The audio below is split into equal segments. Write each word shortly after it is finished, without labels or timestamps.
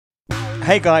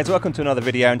Hey guys, welcome to another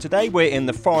video, and today we're in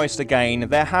the forest again.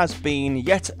 There has been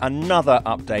yet another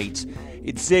update.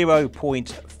 It's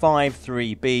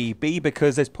 0.53b, B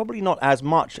because there's probably not as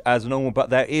much as normal,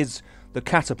 but there is the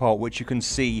Catapult, which you can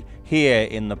see here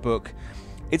in the book.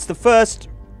 It's the first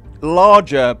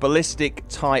larger ballistic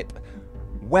type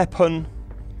weapon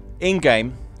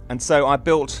in-game, and so I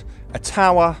built a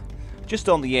tower just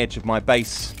on the edge of my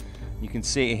base. You can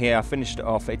see it here, I finished it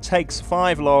off. It takes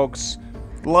 5 logs,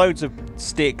 loads of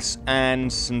sticks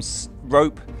and some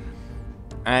rope,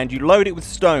 and you load it with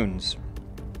stones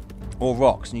or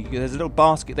rocks, and there's a little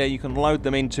basket there you can load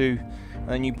them into, and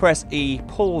then you press E,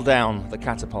 pull down the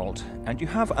catapult, and you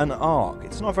have an arc.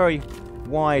 It's not a very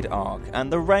wide arc,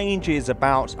 and the range is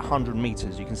about 100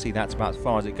 meters. You can see that's about as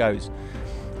far as it goes,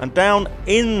 and down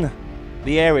in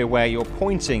the area where you're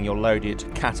pointing your loaded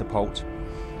catapult,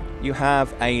 you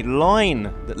have a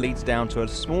line that leads down to a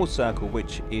small circle,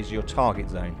 which is your target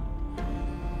zone.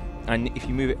 And if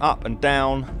you move it up and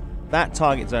down, that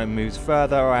target zone moves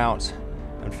further out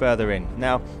and further in.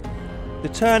 Now, the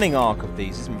turning arc of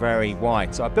these isn't very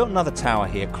wide, so I built another tower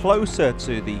here closer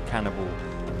to the cannibal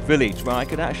village where I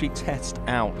could actually test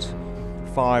out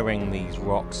firing these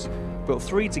rocks. Built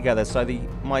 3 together, so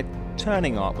my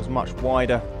turning arc was much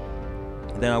wider.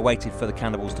 Then I waited for the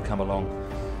cannibals to come along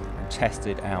and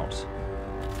tested out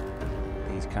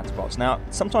these catapults. Now,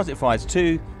 sometimes it fires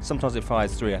 2, sometimes it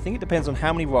fires 3. I think it depends on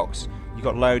how many rocks you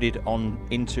got loaded on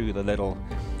into the little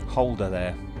holder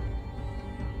there.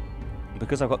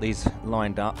 Because I've got these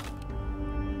lined up,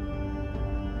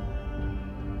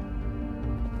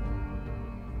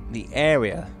 the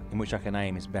area in which I can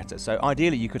aim is better. So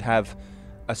ideally you could have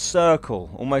a circle,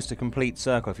 almost a complete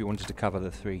circle, if you wanted to cover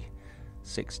the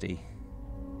 360.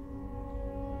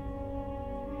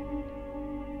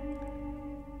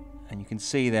 And you can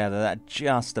see there that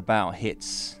just about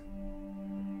hits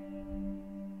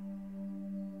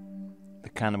the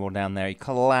cannibal down there. He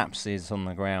collapses on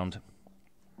the ground.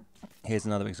 Here's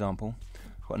another example.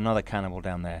 Got another cannibal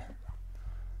down there.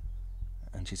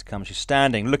 And she's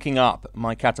standing, looking up at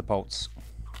my catapults.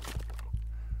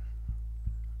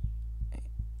 It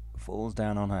falls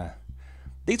down on her.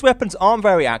 These weapons aren't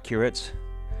very accurate.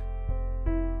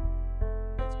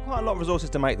 It's quite a lot of resources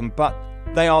to make them, but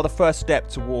they are the first step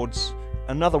towards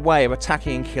another way of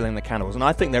attacking and killing the cannibals, and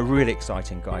I think they're really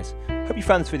exciting, guys. Hope you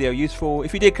found this video useful.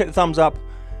 If you did, click the thumbs up,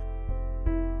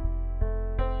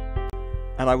 and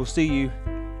I will see you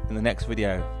in the next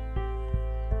video.